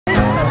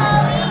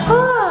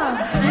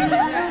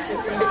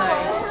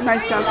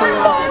Nice job,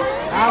 Royale.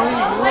 Oh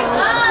my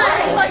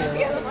God! He likes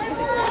piano.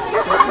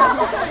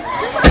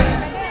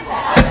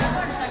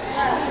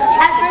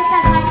 At first, I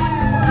thought you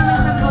were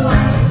coming from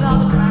Hawaii with all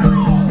the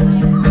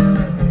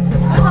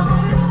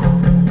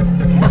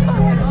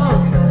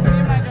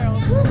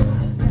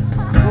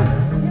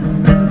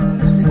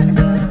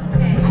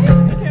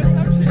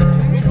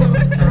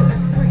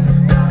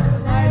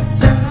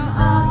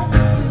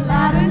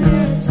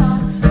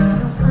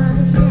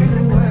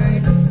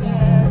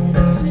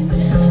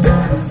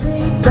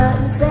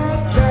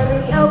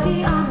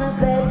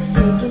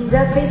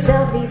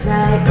selfies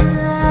right in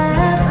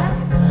love.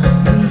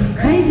 We get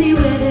crazy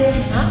with it,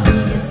 we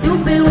get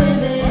stupid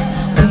with it.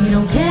 We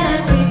don't care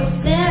if people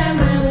staring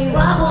when we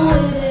wobble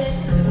with it.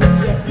 We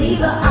get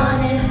diva on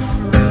it,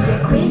 we get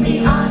queen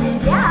bee on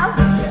it. Yeah,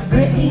 we get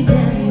Britney,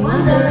 Demi,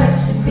 One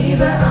Direction,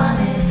 Bieber on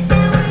it.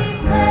 And we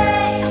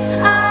play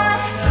our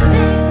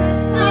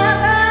favorite song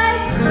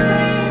right,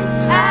 scream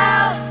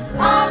out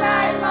all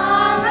night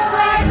long. We're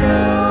like,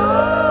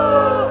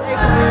 ooh,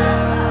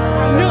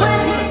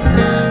 when it's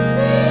just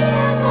me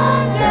and my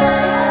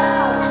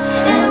girl,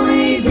 and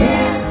we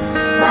dance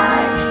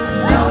like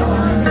no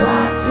one's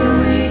watching.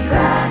 We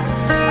crack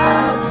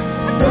up,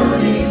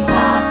 booty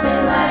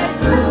popping like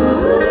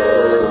ooh,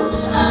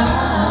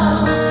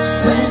 oh.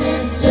 When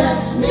it's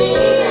just me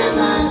and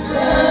my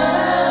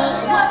girl,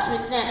 watch me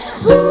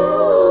now.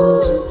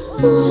 Ooh,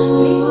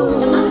 ooh, me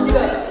and my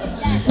girls,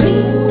 me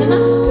and my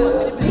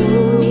girls, me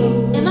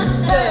and my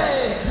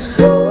girls.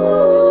 Ooh,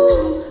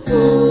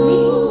 ooh, me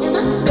and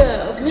my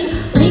girls, me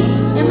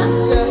and my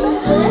girls. I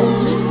said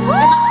me and my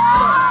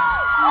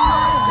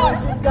girls.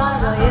 Voice is gone,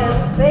 oh yeah.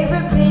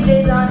 Favorite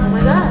PJs on, oh my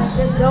gosh,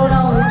 just don't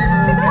always know.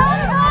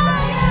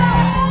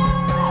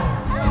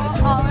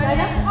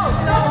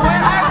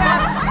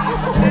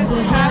 That's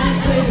what happens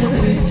crazy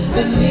with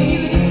me.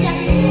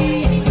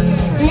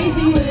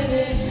 Crazy with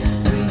it,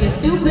 we get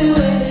stupid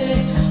with it.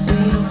 We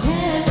don't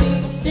care if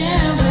people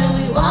stare when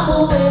we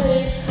wobble with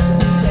it.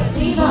 We get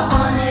diva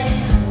on it,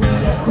 we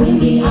get queen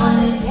bee on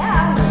it.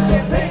 Yeah, we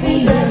get Britney,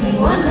 Demi,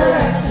 One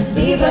Direction,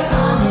 Bieber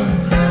on it.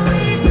 And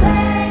we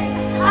play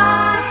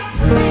our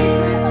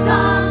favorite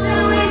songs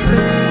and we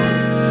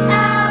sing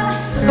out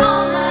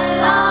all night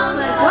long.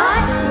 Like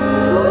what?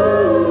 Ooh,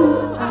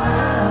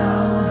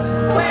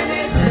 oh. When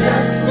it's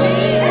just me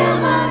and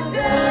my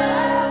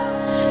girl,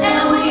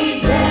 and we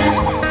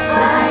dance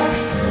like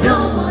no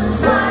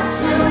one's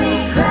watching. We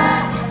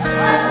crack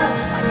up,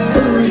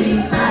 booty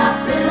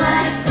popping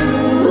like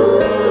ooh,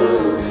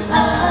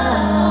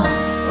 oh.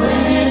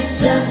 When it's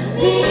just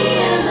me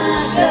and my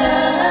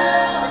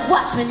girl,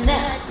 watch me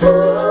now. Ooh,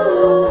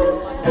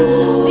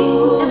 me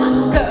and my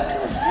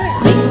girls,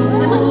 me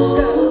and my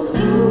girls,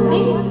 me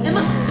and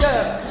my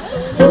girls.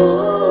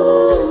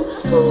 Ooh,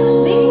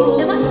 me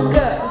and my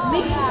girls, me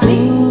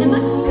and my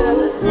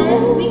girls. I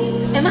said me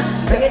and my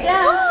break it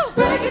down,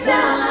 break it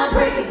down, I'll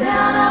break it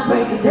down, I'll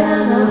break it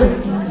down, I'll break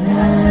it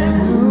down.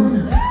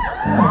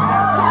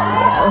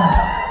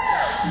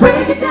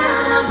 Break it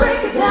down, I'll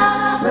break it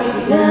down, I'll break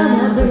it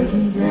down.